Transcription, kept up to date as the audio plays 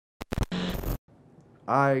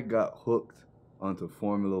I got hooked onto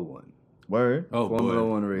Formula One. Word. Oh, Formula boy.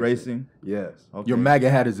 One racing. Yes. Okay. Your MAGA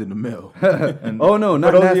hat is in the mail. Oh no,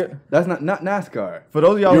 not those of that's not NASCAR. For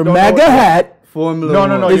those of y'all Your who don't MAGA know, hat Formula No, One.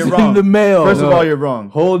 no, no, is you're in wrong. the mail. First of all, you're wrong.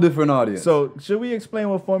 Whole different audience. So should we explain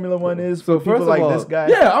what Formula One is So for people first of like all, this guy?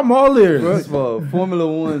 Yeah, I'm all ears. First of all, Formula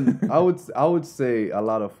One, I would say a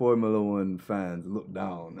lot of Formula One fans look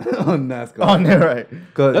down on NASCAR. On there,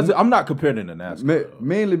 right? I'm not comparing it to NASCAR.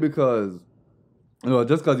 Mainly because,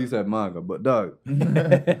 just because you said MAGA, but Doug.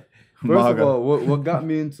 First of all, what got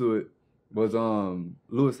me into it was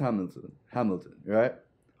Lewis Hamilton, right?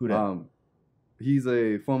 Who that? He's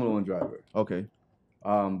a Formula One driver. Okay.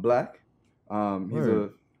 Black.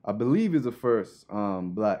 I believe he's the first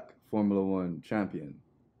black Formula One champion,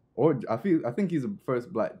 or I think he's the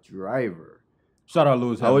first black driver. Shout out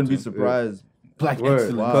Lewis Hamilton. I wouldn't be surprised. Black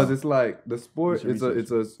excellence. Because it's like the sport.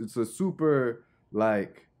 It's a super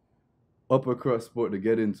like upper crust sport to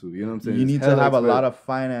get into. You know what I'm saying? You It's need to hella have a expensive. lot of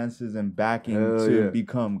finances and backing Hell to yeah.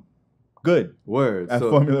 become good Word. at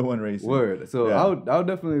Formula One racing. Word. So Yeah. I would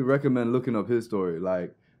definitely recommend looking up his story.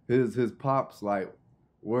 Like his pops like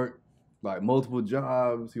worked like multiple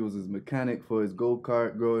jobs. He was his mechanic for his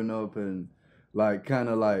go-kart growing up, and like kind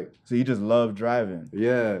of like So he just loved driving.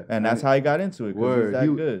 yeah. And that's how he got into it, because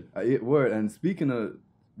he's that good. Word. And speaking of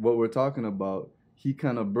what we're talking about, he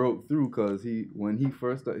kind of broke through because when he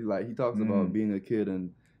first started, like he talks about being a kid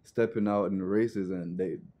and stepping out in the races and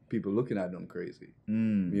people looking at him crazy. You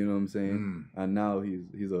know what I'm saying? And now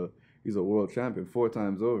he's a world champion 4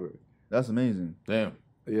 times over. That's amazing. Damn.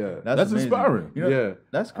 Yeah. That's amazing. inspiring. You know, Yeah.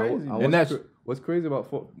 That's crazy. And that's what's crazy about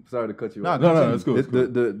sorry to cut you No, off. no, it's cool. It's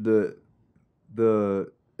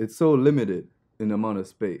it's so limited in the amount of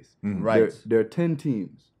space. Right. There are 10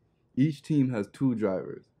 teams. Each team has 2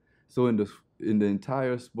 drivers. So in the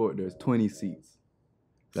entire sport, there's 20 seats.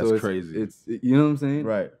 That's so crazy. You know what I'm saying?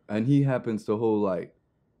 Right. And he happens to hold like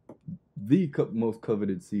the most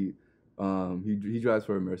coveted seat. He drives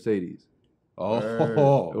for a Mercedes. Oh.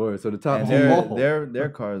 So the top And team. their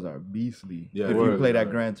cars are beastly. Yeah, if you word, play that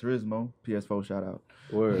word. Gran Turismo, PS4 shout out.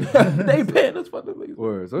 Word. They paying us for the league.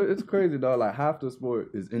 Word. So it's crazy, dog. Like half the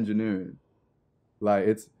sport is engineering. Like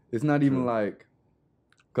it's not even like,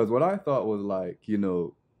 because what I thought was like,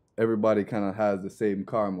 everybody kind of has the same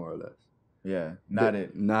car more or less. Yeah, not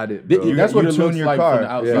it. Not it, bro. That's what you it tune looks your like car. from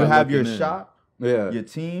the outside. You have your looking in. shop, Yeah. your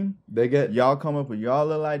team. They get Y'all come up with y'all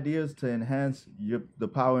little ideas to enhance the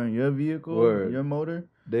power in your vehicle, Word. your motor.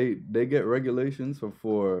 they get regulations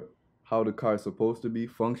for how the car's supposed to be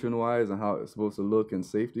function wise and how it's supposed to look and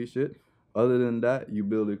safety shit. Other than that, you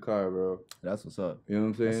build a car, bro. That's what's up. You know what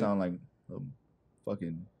I'm saying? That sound like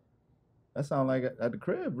fucking. That sound like at the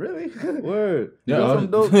crib, really. Word. Yeah, That's I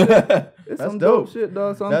some was- dope shit. It's That's some dope. dope shit,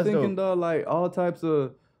 dog. So I'm That's thinking, dope. dog, like all types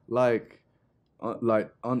of like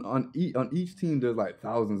on each team there's like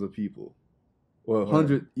thousands of people. Or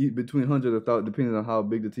Word. between 100 and 1,000, depending on how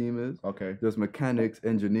big the team is. Okay. There's mechanics,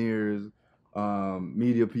 engineers,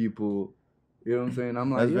 media people. You know what I'm saying? I'm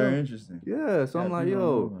like, That's yo, very interesting. yeah. So I'm Yeah, like, people don't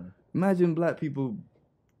yo, know about it. imagine black people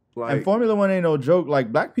like And Formula One ain't no joke.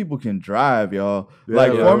 Like, black people can drive, y'all. Yeah,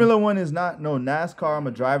 Like, yeah. Formula One is not no NASCAR. I'm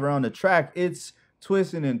a driver on the track. It's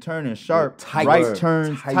twisting and turning sharp, Tight. right Word.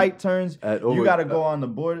 turns, tight turns. at You over, got to go on the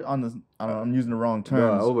board on the. I'm using the wrong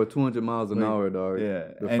terms. dog, over 200 miles an Like, hour, dog. yeah,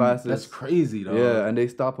 The and fastest. That's crazy, though. Yeah, and they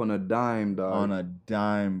stop on a dime, dog. On a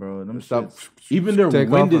dime, bro. Them Stop. shits, Even their Take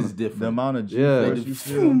wind off is on- different. the amount of Yeah. G-force you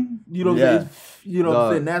feel. You know what Yeah. I'm saying? You know what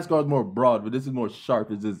I'm saying? Dog. NASCAR is more broad, but this is more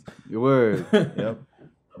sharp. It's just Your word. Yep.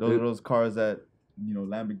 Those are those cars that,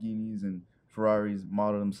 Lamborghinis and Ferraris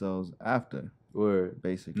model themselves after, Word.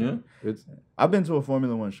 basically. yeah. It's I've been to a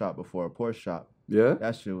Formula One shop before, a Porsche shop. yeah,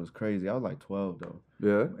 That shit was crazy. I was like 12 though,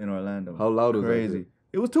 yeah. in Orlando. How loud was that Crazy. shit?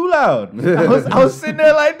 It was too loud. I was sitting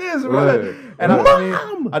there like this, bro. Word. And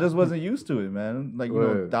Mom! I just wasn't used to it, man. Like,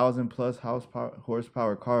 Word. 1,000+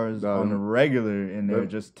 horsepower cars Dog. on the regular, and they're Yep.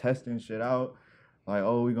 just testing shit out. Like,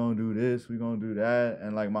 oh, we gonna do this, we gonna do that.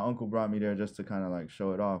 And like, my uncle brought me there just to kind of like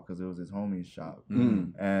show it off because it was his homie's shop.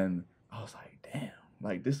 Mm. And I was like, damn,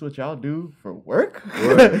 like, this is what y'all do for work?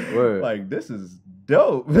 Word, word. Like, this is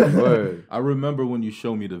dope. Word. I remember when you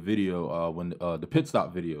showed me the video, when the pit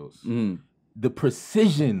stop videos, Mm. the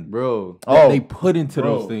precision Bro. that Oh, they put into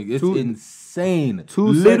bro. those things, it's Two- insane. 2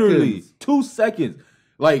 Literally seconds. 2 seconds.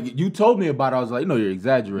 Like, you told me about it, I was like, no, you're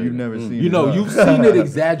exaggerating. You've never seen it. You know, huh? you've seen it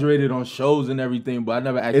exaggerated on shows and everything, but I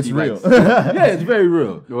never actually. It's real. yeah, it's very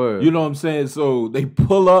real. Word. You know what I'm saying? So they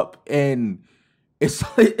pull up and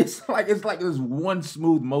It's like this one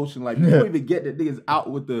smooth motion. Like before you even get the niggas out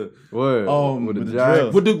with the with the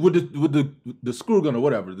jack, with the screw gun or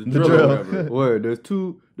whatever, the drill or whatever. Word.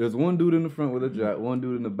 There's one dude in the front with a jack, one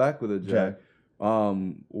dude in the back with a jack.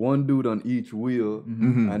 One dude on each wheel,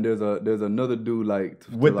 and there's another dude like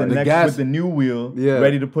with the new wheel,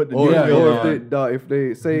 ready to put the new wheel on. If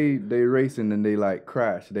they say they racing and they like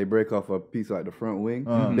crash, they break off a piece like the front wing.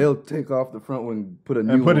 They'll take off the front wing, put a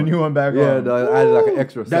new one back on. Yeah, add like an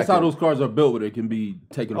extra. That's how those cars are built, where they can be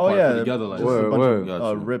taken apart together. Like just a bunch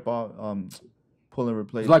of rip off. Pull and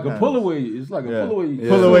replace. It's like a pull away. It's like a pull away.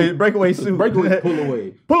 Pull away, breakaway suit. Breakaway, pull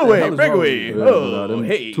away. Pull away, breakaway.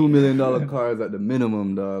 Hey. $2 million cars at the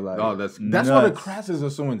minimum, dog. Like, that's why the crashes are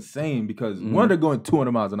so insane because one, they're going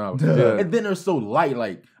 200 miles an hour, and then they're so light.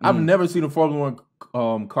 Like I've never seen a Formula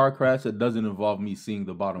 1 car crash that doesn't involve me seeing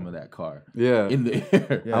the bottom of that car. Yeah, in the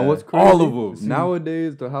air. And what's crazy? All of them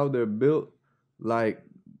nowadays, to how they're built, like.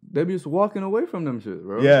 They be just walking away from them shit,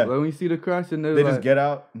 bro. Yeah. Like when you see the crash and they just get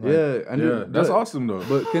out. That's awesome though.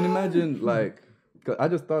 But can you imagine, like, 'cause I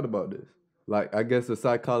just thought about this. Like, I guess the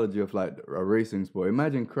psychology of like a racing sport.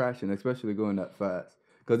 Imagine crashing, especially going that fast.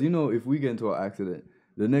 Because if we get into an accident,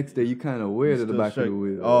 the next day you kind of wear to the back of the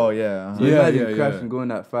wheel. Oh yeah. So imagine crashing, going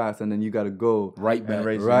that fast, and then you got to go right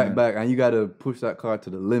back, and you got to push that car to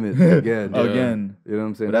the limit again. You know what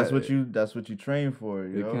I'm saying? But that's what you train for.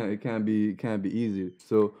 It can't be easy.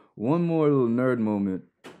 So one more little nerd moment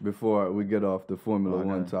before we get off the Formula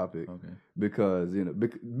 1 topic. Okay. Because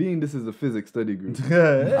being this is a physics study group,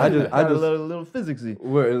 I just a little physicsy.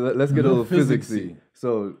 Let's get a little physicsy.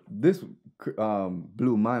 So this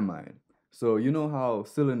blew my mind. So you know how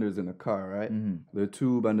cylinders in a car, right? The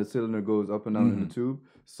tube and the cylinder goes up and down in the tube.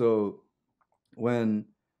 So when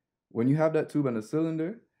you have that tube and the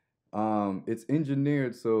cylinder, it's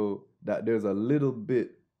engineered so that there's a little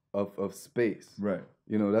bit of space. Right.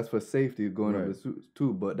 That's for safety going up the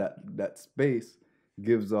tube, but that space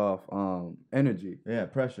gives off energy. Yeah,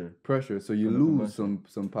 pressure. So you lose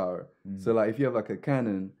some power. So like if you have like a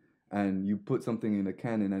cannon and you put something in a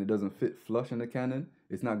cannon and it doesn't fit flush in the cannon,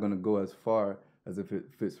 it's not going to go as far as if it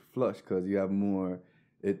fits flush because you have more.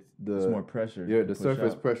 It's more pressure. Yeah, the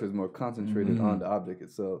surface pressure is more concentrated on the object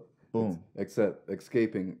itself. Boom. Except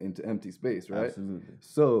escaping into empty space, right? Absolutely.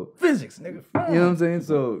 So physics, nigga. You know what I'm saying?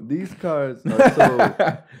 So these cars are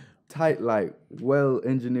so tight, like well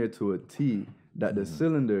engineered to a T, that the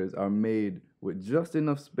cylinders are made with just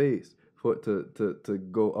enough space for it to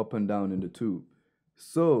go up and down in the tube.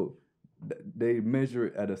 So they measure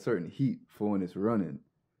it at a certain heat for when it's running.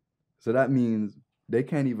 So that means they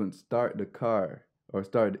can't even start the car or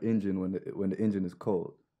start the engine when the engine is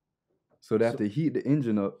cold. So they have to heat the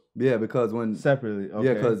engine up. Yeah, because when separately. Okay.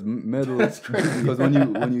 Yeah, because metal. That's crazy. Because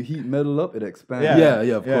when you heat metal up, it expands. Yeah,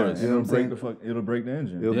 of course. You know what I'm saying? It'll break the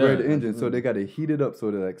engine. It'll break the engine. So they got to heat it up so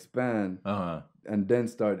it'll expand. And then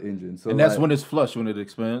start the engin. So that's when it's flush, when it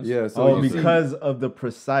expands. Yeah. So because of the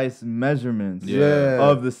precise measurements.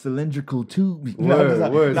 Of the cylindrical tube.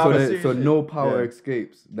 Word. So no power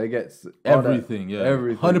escapes. They get everything.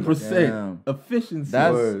 Everything. 100% efficiency.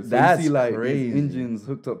 That's you see like crazy. These engines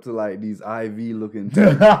hooked up to like these IV looking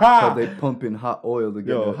things because they pump in hot oil to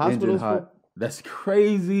get the engine hot. That's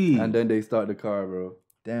crazy. And then they start the car, bro.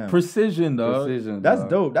 Damn. Precision, dog. That's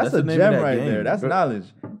dope. That's a gem right there. That's knowledge.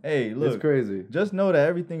 Hey, look. It's crazy. Just know that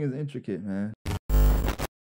everything is intricate, man.